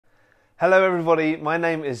Hello everybody, my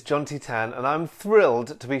name is John T. Tan and I'm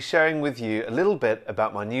thrilled to be sharing with you a little bit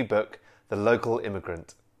about my new book, The Local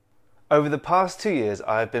Immigrant. Over the past 2 years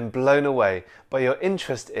I have been blown away by your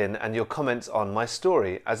interest in and your comments on my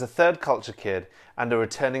story as a third culture kid and a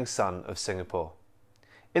returning son of Singapore.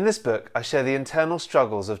 In this book I share the internal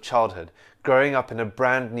struggles of childhood growing up in a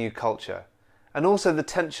brand new culture and also the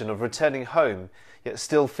tension of returning home yet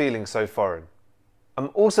still feeling so foreign. I'm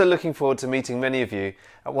also looking forward to meeting many of you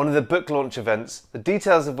at one of the book launch events, the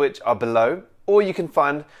details of which are below, or you can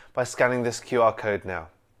find by scanning this QR code now.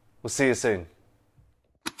 We'll see you soon.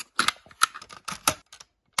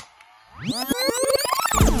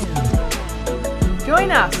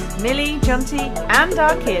 Join us, Millie, Junty and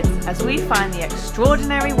our kids as we find the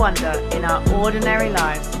extraordinary wonder in our ordinary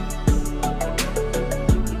lives.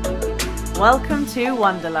 Welcome to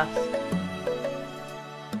Wonderlust.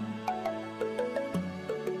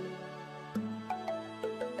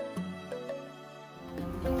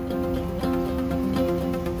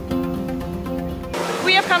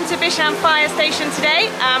 We have come to Bishan Fire Station today.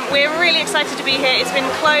 We're really excited to be here. It's been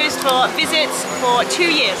closed for visits for 2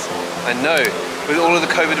 years. I know, with all of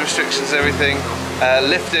the COVID restrictions and everything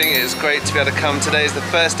lifting, it was great to be able to come. Today is the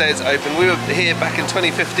first day it's open. We were here back in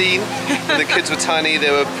 2015 when the kids were tiny,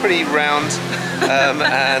 they were pretty round,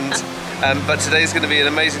 but today's going to be an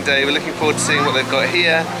amazing day. We're looking forward to seeing what they've got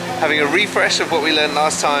here, having a refresh of what we learned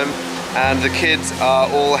last time, and the kids are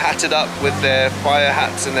all hatted up with their fire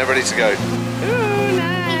hats and they're ready to go.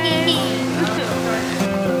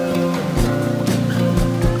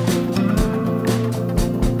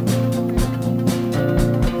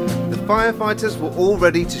 Firefighters were all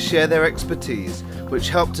ready to share their expertise, which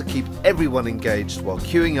helped to keep everyone engaged while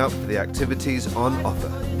queuing up for the activities on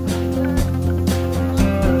offer.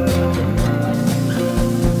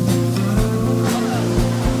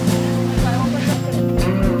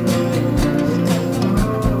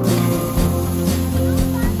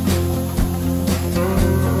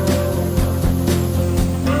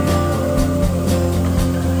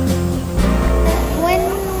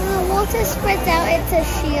 Spreads out, it's a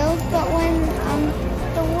shield, but when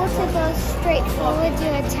the water goes straight forward,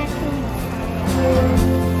 you're attacking the fire.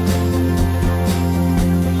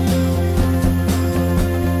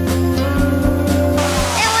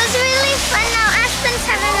 It was really fun. Now Aspen's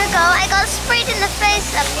having a go. I got sprayed in the face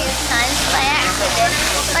a few times by accident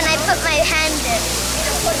when I put my hand in.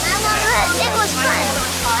 But it was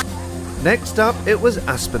fun. Next up, it was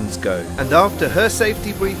Aspen's go, and after her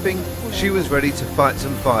safety briefing, she was ready to fight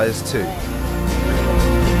some fires too.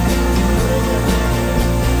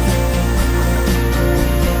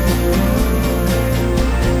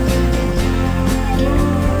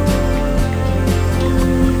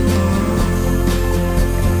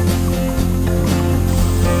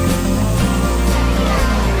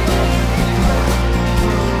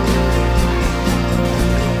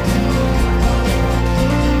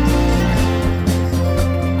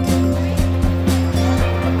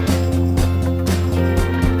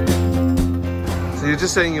 You're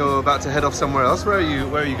just saying you're about to head off somewhere else. Where are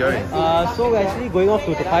you going? So we're actually going off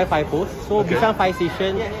to Toa Payoh Fire Post. So okay. Bishan Fire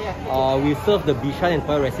Station, we serve the Bishan and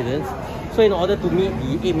Toa Payoh residents. So in order to meet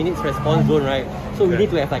the 8 minutes response zone, right? So we need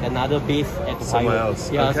to have like another base at Toa Payoh. Somewhere else.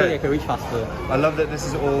 Yeah, okay. so they can reach faster. I love that this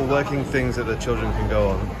is all working things that the children can go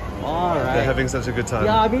on. Alright. They're having such a good time.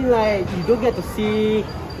 Yeah, I mean like you don't get to feel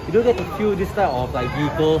this type of like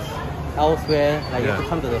vehicles elsewhere. Like you have to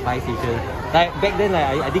come to the fire station. Like back then, like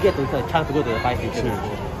I did get a chance to go to the fire station.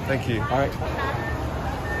 Thank you. Alright.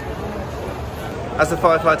 As the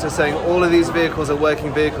firefighter was saying, all of these vehicles are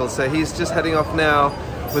working vehicles, so he's just heading off now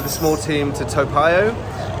with a small team to Toa Payoh.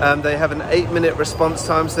 They have an 8-minute response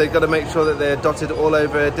time, so they've got to make sure that they're dotted all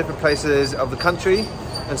over different places of the country,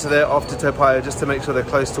 and so they're off to Toa Payoh just to make sure they're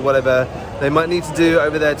close to whatever they might need to do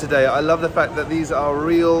over there today. I love the fact that these are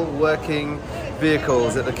real working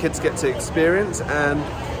vehicles that the kids get to experience, and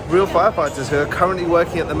real firefighters who are currently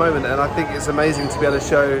working at the moment, and I think it's amazing to be able to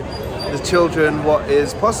show the children what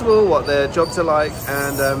is possible, what their jobs are like,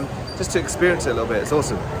 and just to experience it a little bit. It's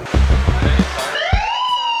awesome.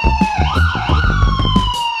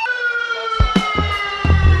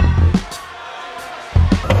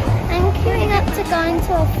 I'm queuing up to go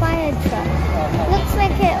into a fire truck. Looks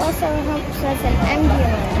like it also helps as an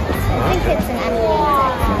ambulance. I think it's an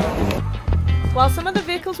ambulance actually. While some of the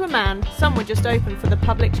vehicles were manned, some were just open for the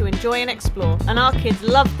public to enjoy and explore, and our kids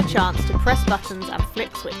loved the chance to press buttons and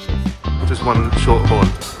flick switches. Just one short horn.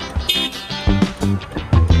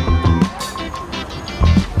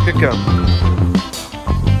 Good girl.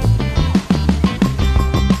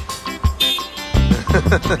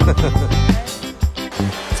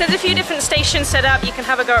 So there's a few different stations set up. You can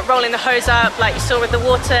have a go at rolling the hose up like you saw with the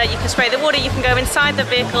water. You can spray the water, you can go inside the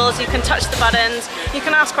vehicles, you can touch the buttons, you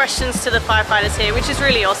can ask questions to the firefighters here, which is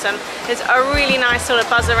really awesome. There's a really nice sort of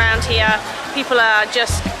buzz around here. People are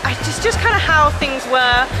just kind of how things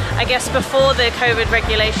were, I guess, before the COVID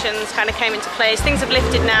regulations kind of came into place. Things have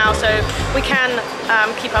lifted now, so we can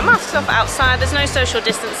keep our masks off outside. There's no social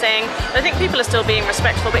distancing. I think people are still being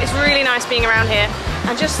respectful, but it's really nice being around here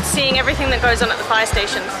and just seeing everything that goes on at the fire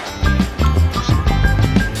stations.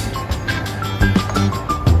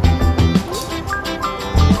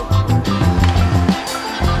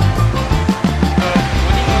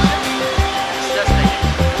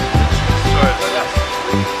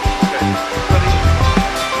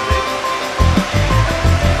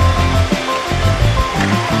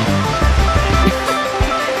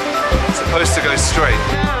 Supposed to go straight.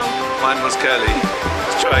 Oh. Mine was curly.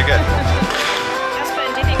 Let's try again.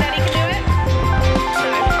 Aspen, do you think Daddy can do it?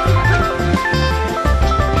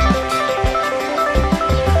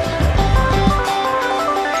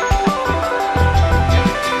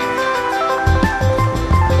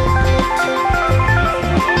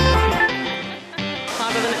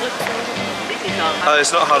 Harder than it looks. Oh,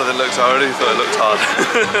 it's not harder than it looks. I already thought it looked hard.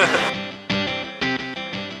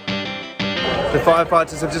 The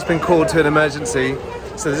firefighters have just been called to an emergency,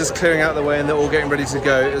 so they're just clearing out the way and they're all getting ready to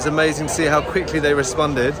go. It was amazing to see how quickly they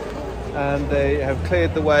responded, and they have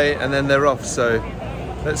cleared the way and then they're off. So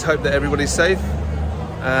let's hope that everybody's safe,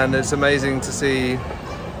 and it's amazing to see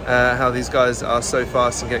how these guys are so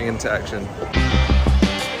fast in getting into action.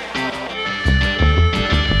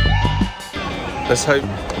 Let's hope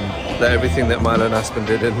that everything that Milo and Aspen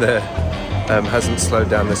did in there hasn't slowed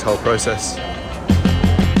down this whole process.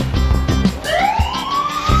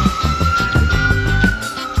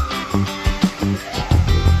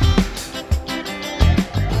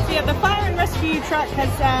 Truck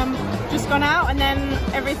has just gone out, and then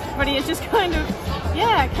everybody is just kind of,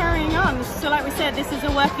 yeah, carrying on. So like we said, this is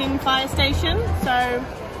a working fire station, so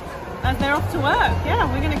as they're off to work, yeah,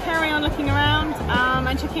 we're going to carry on looking around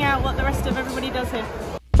and checking out what the rest of everybody does here.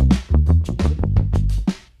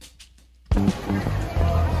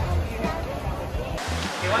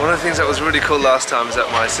 One of the things that was really cool last time is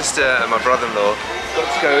that my sister and my brother-in-law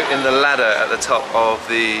got to go in the ladder at the top of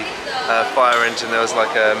the fire engine. There was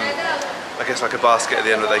like I guess like a basket at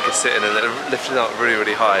the end that they could sit in, and it lifted up really,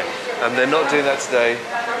 really high. And they're not doing that today.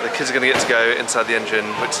 The kids are going to get to go inside the engine,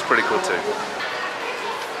 which is pretty cool too.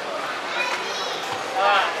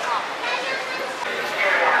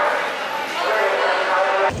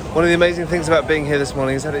 One of the amazing things about being here this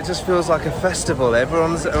morning is that it just feels like a festival.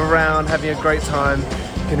 Everyone's around having a great time.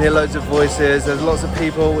 You can hear loads of voices. There's lots of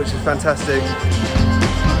people, which is fantastic.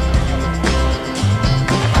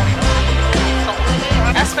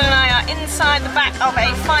 Aspen and I are inside the back of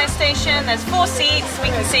a fire station. There's 4 seats. We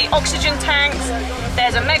can see oxygen tanks.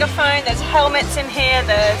 There's a megaphone. There's helmets in here.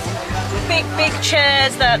 There's big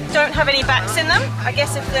chairs that don't have any backs in them. I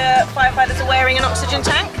guess if the firefighters are wearing an oxygen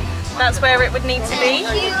tank, that's where it would need to be.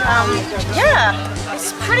 Yeah,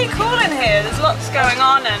 it's pretty cool in here. There's lots going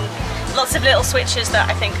on and lots of little switches that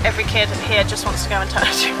I think every kid here just wants to go and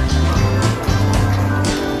touch.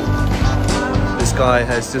 This guy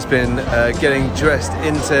has just been getting dressed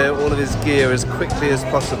into all of his gear as quickly as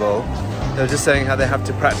possible. They were just saying how they have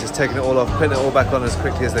to practice taking it all off, putting it all back on as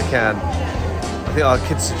quickly as they can. I think our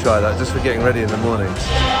kids should try that just for getting ready in the morning.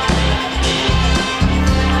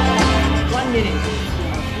 1 minute.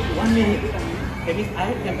 1 minute. Okay, means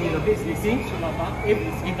I can be a bit sleeping.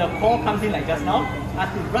 If the call comes in like just now, I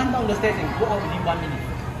have to run down the stairs and go out within 1 minute.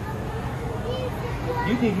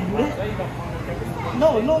 You think you do that?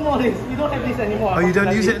 No, no more this. We don't have this anymore. Oh, you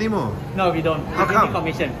don't use it anymore? No, we don't. How come?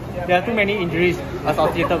 Commission. There are too many injuries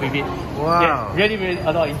associated with it. Wow. Yeah, really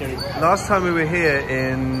a lot of injuries. Last time we were here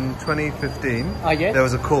in 2015, yes? there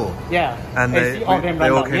was a call. Yeah. And they all came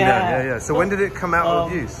down. Yeah. So when did it come out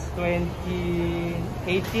of use?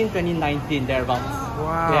 2018, 2019, thereabouts.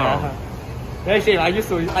 Wow. Yeah. Very shame. I used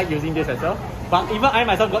to like using this as well. But even I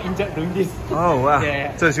myself got injured doing this. Oh, wow.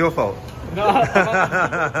 Yeah. So it's your fault? No,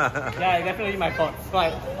 yeah, definitely my fault. So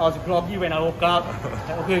I was groggy when I woke up.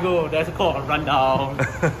 Okay, go. There's a call. Run down.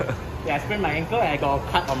 Yeah, I sprained my ankle and I got a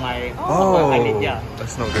cut on my eyelid. Yeah,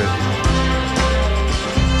 that's not good.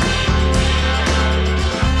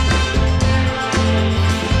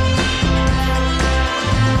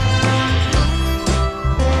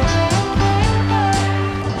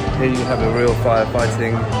 Here you have a real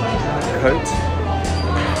firefighting coat.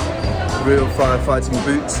 Real firefighting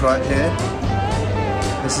boots right here.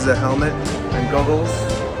 This is a helmet and goggles.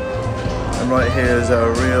 And right here is a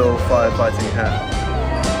real firefighting hat.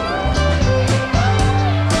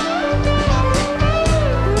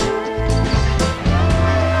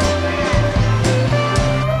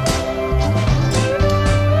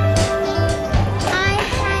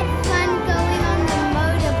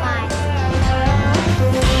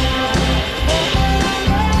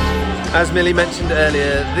 As Millie mentioned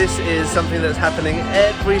earlier, this is something that's happening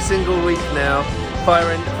every single week now.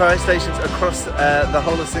 Fire stations across the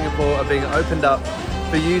whole of Singapore are being opened up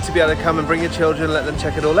for you to be able to come and bring your children and let them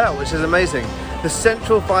check it all out, which is amazing. The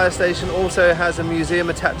central fire station also has a museum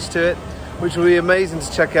attached to it, which will be amazing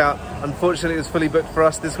to check out. Unfortunately, it was fully booked for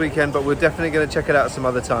us this weekend, but we're definitely going to check it out some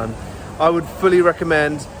other time. I would fully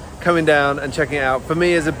recommend coming down and checking it out. For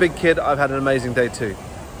me, as a big kid, I've had an amazing day too.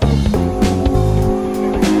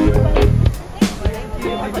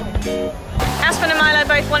 Aspen and Milo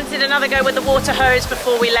both wanted another go with the water hose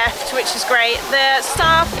before we left, which is great. The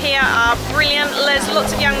staff here are brilliant. There's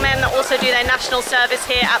lots of young men that also do their national service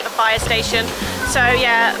here at the fire station. So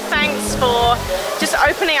yeah, thanks for just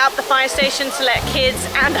opening up the fire station to let kids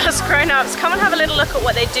and us grown-ups come and have a little look at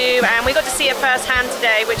what they do. And we got to see it firsthand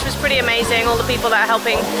today, which was pretty amazing. All the people that are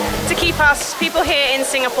helping to keep us, people here in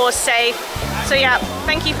Singapore, safe. So yeah,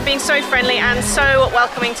 thank you for being so friendly and so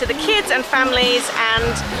welcoming to the kids and families,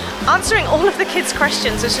 and answering all of the kids'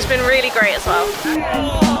 questions. It's just been really great as well.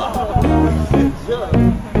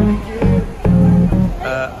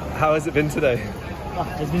 How has it been today?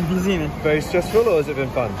 It's been busy, man. Very stressful, or has it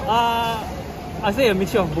been fun? I say a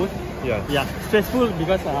mixture of both. Yeah. Yeah, stressful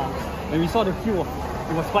because when we saw the queue,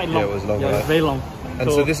 it was quite long. Yeah, it was long. Yeah, it was very long. And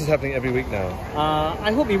so this is happening every week now?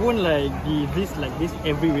 I hope it won't be this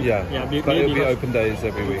every week. Yeah, but it'll be open days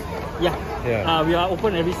every week. Yeah. Yeah. We are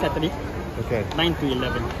open every Saturday. Okay. 9 to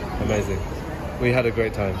 11. Amazing. We had a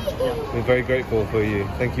great time. Yeah. We're very grateful for you.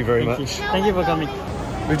 Thank you very much. Thank you for coming.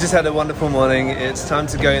 We've just had a wonderful morning. It's time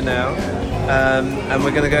to go now. And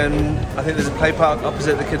we're going to go and, I think there's a play park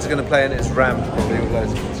opposite the kids are going to play in. It's rammed probably with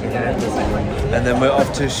loads of kids. And then we're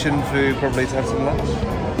off to Shunfu probably to have some lunch.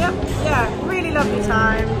 Yep, yeah, really lovely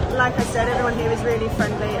time. Like I said, everyone here is really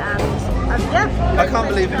friendly and yeah. I can't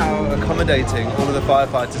believe how accommodating all of the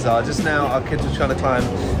firefighters are. Just now our kids were trying to climb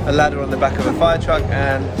a ladder on the back of a fire truck,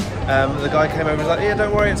 and the guy came over and was like, yeah,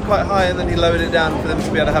 don't worry, it's quite high, and then he lowered it down for them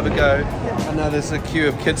to be able to have a go. And now there's a queue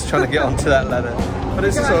of kids trying to get onto that ladder. But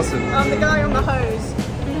it's just awesome. The guy on the hose,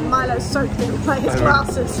 Milo's soaked in like his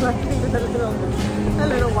glasses, like with a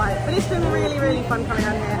little white. But it's been really, really fun coming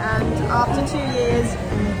out here, and after 2 years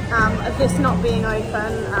of this not being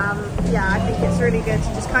open, yeah, I think it's really good to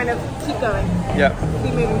just kind of keep going. Yeah.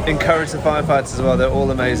 Keep moving forward. Encourage the firefighters as well. They're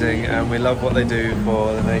all amazing, and we love what they do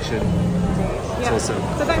for the nation. It's awesome.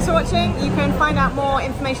 So thanks for watching. You can find out more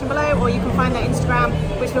information below, or you can find their Instagram,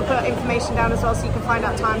 which will put information down as well, so you can find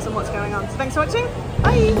out times and what's going on. So thanks for watching.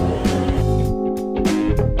 Bye.